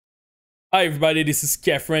Hi everybody, this is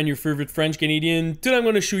Kefren, your favorite French Canadian. Today I'm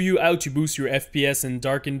going to show you how to boost your FPS in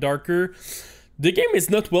Dark and Darker. The game is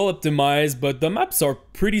not well optimized, but the maps are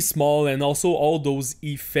pretty small and also all those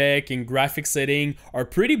effect and graphic setting are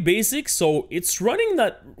pretty basic, so it's running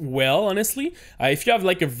not well, honestly. If you have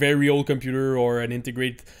like a very old computer or an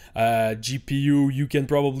integrated GPU, you can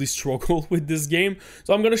probably struggle with this game.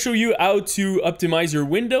 So I'm going to show you how to optimize your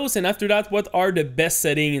windows, and after that, what are the best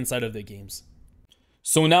settings inside of the games.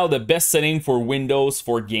 So now the best setting for Windows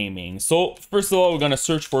for gaming. So first of all, we're going to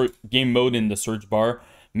search for game mode in the search bar.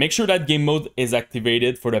 Make sure that game mode is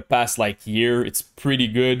activated for the past year. It's pretty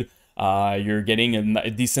good. You're getting a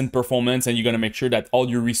decent performance, and you're going to make sure that all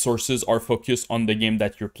your resources are focused on the game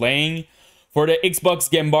that you're playing. For the Xbox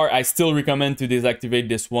game bar, I still recommend to deactivate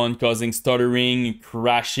this one, causing stuttering,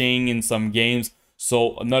 crashing in some games.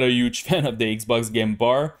 So I'm not a huge fan of the Xbox game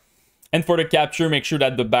bar. And for the capture, make sure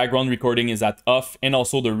that the background recording is at off, and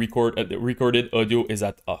also the recorded audio is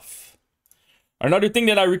at off. Another thing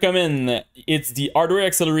that I recommend, it's the hardware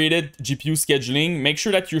accelerated GPU scheduling. Make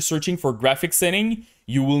sure that you're searching for graphics setting.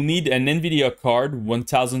 You will need an NVIDIA card,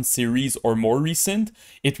 1000 series or more recent.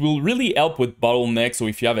 It will really help with bottlenecks. So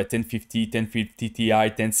if you have a 1050, 1050 Ti,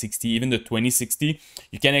 1060, even the 2060,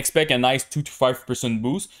 you can expect a nice 2 to 5%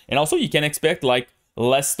 boost. And also you can expect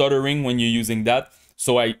less stuttering when you're using that.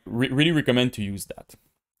 So I really recommend to use that.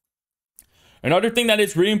 Another thing that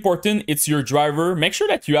is really important, it's your driver. Make sure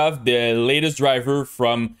that you have the latest driver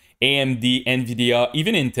from AMD, NVIDIA,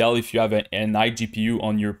 even Intel if you have an iGPU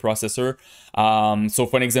on your processor. So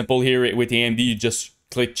for an example here with AMD, you just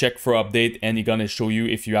click check for update and it's gonna show you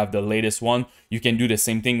if you have the latest one. You can do the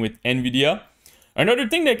same thing with NVIDIA. Another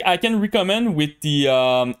thing that I can recommend with the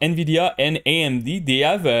NVIDIA and AMD, they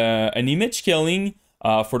have an image scaling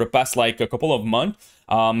for the past a couple of months.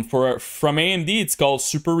 From AMD, it's called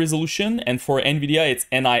Super Resolution, and for NVIDIA, it's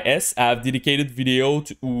NIS. I have dedicated video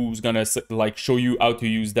who's gonna show you how to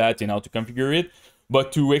use that and how to configure it.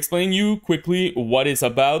 But to explain you quickly what it's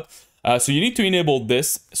about, so you need to enable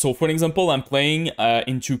this. So for example, I'm playing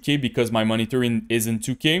in 2K because my monitor is in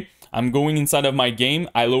 2K. I'm going inside of my game.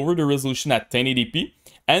 I lower the resolution at 1080p,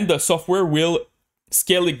 and the software will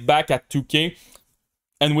scale it back at 2K.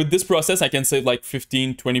 And with this process, I can save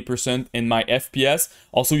 15-20% in my FPS.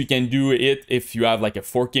 Also, you can do it if you have a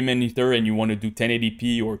 4K monitor and you want to do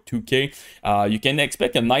 1080p or 2K. You can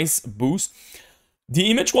expect a nice boost.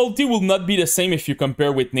 The image quality will not be the same if you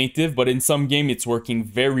compare with native, but in some game it's working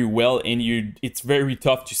very well, and it's very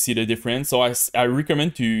tough to see the difference. So I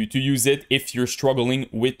recommend to use it if you're struggling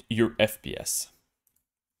with your FPS.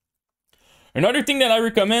 Another thing that I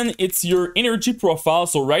recommend, it's your energy profile.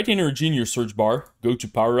 So write energy in your search bar, go to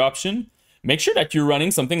power option. Make sure that you're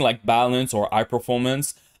running something like balance or high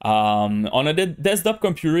performance. On a desktop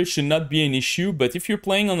computer, it should not be an issue, but if you're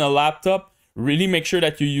playing on a laptop, really make sure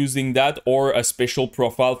that you're using that or a special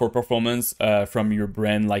profile for performance from your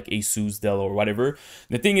brand like Asus, Dell, or whatever.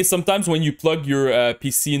 The thing is, sometimes when you plug your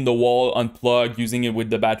PC in the wall, unplug, using it with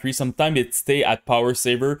the battery, sometimes it stays at power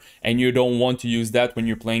saver and you don't want to use that when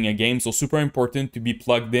you're playing a game. So super important to be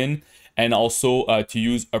plugged in and also to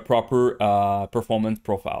use a proper performance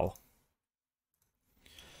profile.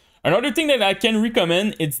 Another thing that I can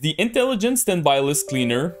recommend, it's the Intelligent Standby List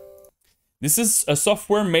Cleaner. This is a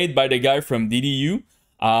software made by the guy from DDU.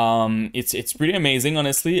 It's pretty amazing,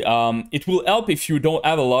 honestly. It will help if you don't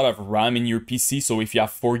have a lot of RAM in your PC. So if you have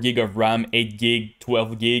 4 gig of RAM, 8 gig,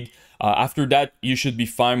 12 gig, after that, you should be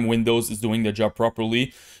fine. Windows is doing the job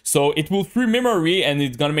properly. So it will free memory, and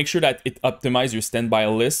it's gonna make sure that it optimizes your standby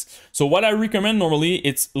list. So what I recommend normally,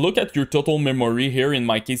 it's look at your total memory. Here in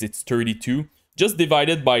my case, it's 32. Just divide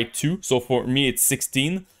it by 2. So for me, it's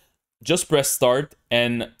 16. Just press start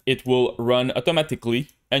and it will run automatically,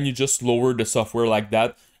 and you just lower the software like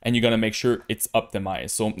that, and you're gonna make sure it's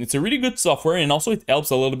optimized. So it's a really good software, and also it helps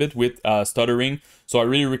a little bit with stuttering. So I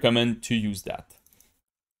really recommend to use that.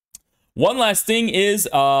 One last thing is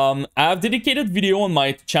I have dedicated video on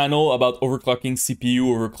my channel about overclocking CPU,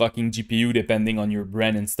 overclocking GPU, depending on your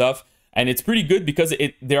brand and stuff. And it's pretty good because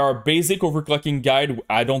there are basic overclocking guide.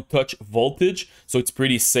 I don't touch voltage, so it's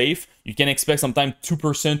pretty safe. You can expect sometimes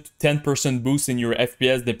 2%, 10% boost in your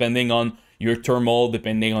FPS depending on your thermal,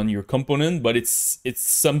 depending on your component. But it's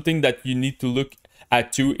something that you need to look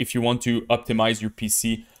at too if you want to optimize your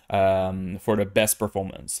PC for the best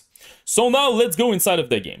performance. So now let's go inside of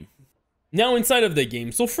the game. Now inside of the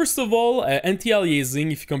game, so first of all,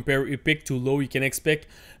 anti-aliasing, if you compare epic to low, you can expect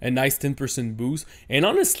a nice 10% boost. And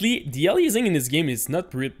honestly, the aliasing in this game is not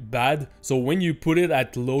pretty bad. So when you put it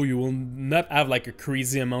at low, you will not have a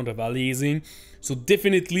crazy amount of aliasing. So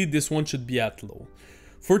definitely this one should be at low.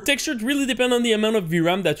 For texture, it really depends on the amount of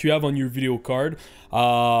VRAM that you have on your video card,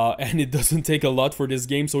 and it doesn't take a lot for this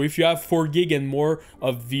game. So if you have 4 gig and more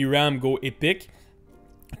of VRAM, go epic.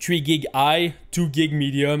 3 gig high, 2 gig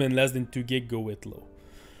medium, and less than 2 gig, go with low.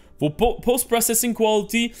 For post-processing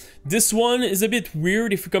quality, this one is a bit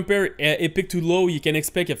weird. If you compare epic to low, you can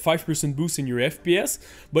expect a 5% boost in your FPS.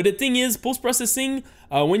 But the thing is, post-processing,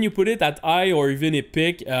 when you put it at high or even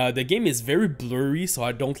epic, the game is very blurry, so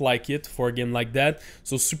I don't like it for a game like that.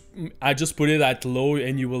 So I just put it at low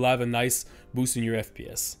and you will have a nice boost in your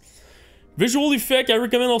FPS. Visual effect, I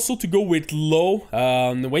recommend also to go with low.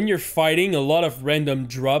 When you're fighting, a lot of random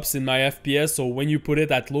drops in my FPS, so when you put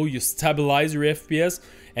it at low, you stabilize your FPS.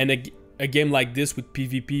 And a game like this with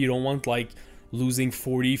PvP, you don't want like losing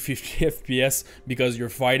 40, 50 FPS because you're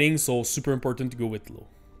fighting, so super important to go with low.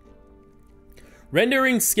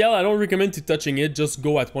 Rendering scale, I don't recommend to touching it, just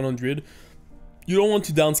go at 100. You don't want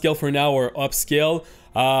to downscale for now or upscale.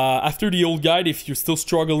 After the old guide, if you're still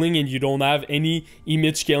struggling and you don't have any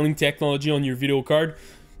image scaling technology on your video card,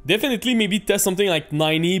 definitely maybe test something like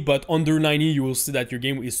 90, but under 90 you will see that your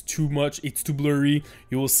game is too much, it's too blurry,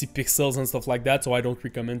 you will see pixels and stuff like that, so I don't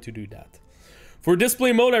recommend to do that. For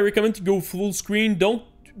display mode, I recommend to go full screen. Don't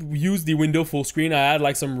use the window full screen. I had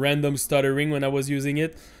like some random stuttering when I was using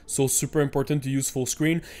it, so super important to use full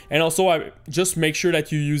screen. And also I just make sure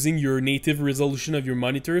that you're using your native resolution of your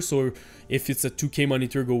monitor, so if it's a 2K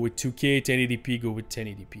monitor, go with 2K, 1080p, go with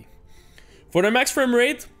 1080p. For the max frame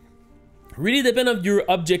rate, really depend on your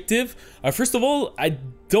objective. First of all, I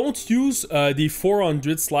don't use the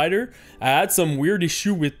 400 slider. I had some weird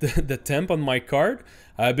issue with the temp on my card.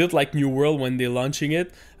 A bit like New World when they're launching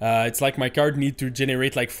it. It's like my card need to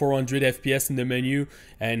generate like 400 FPS in the menu,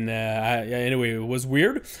 and anyway, it was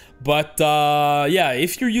weird. But yeah,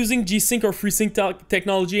 if you're using G-Sync or FreeSync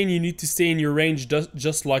technology and you need to stay in your range,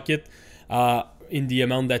 just lock it in the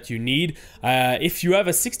amount that you need. If you have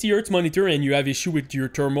a 60Hz monitor and you have issue with your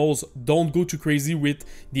thermals, don't go too crazy with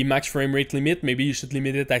the max frame rate limit. Maybe you should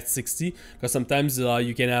limit it at 60, because sometimes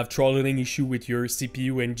you can have throttling issue with your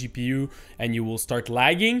CPU and GPU and you will start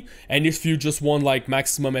lagging. And if you just want like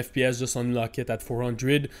maximum FPS, just unlock it at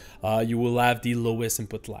 400. You will have the lowest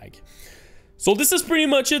input lag. So this is pretty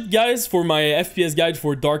much it, guys, for my FPS guide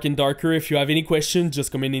for Dark and Darker. If you have any questions,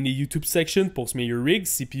 just comment in the YouTube section, post me your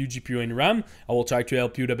rigs, CPU, GPU, and RAM. I will try to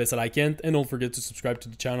help you the best that I can, and don't forget to subscribe to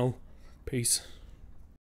the channel. Peace.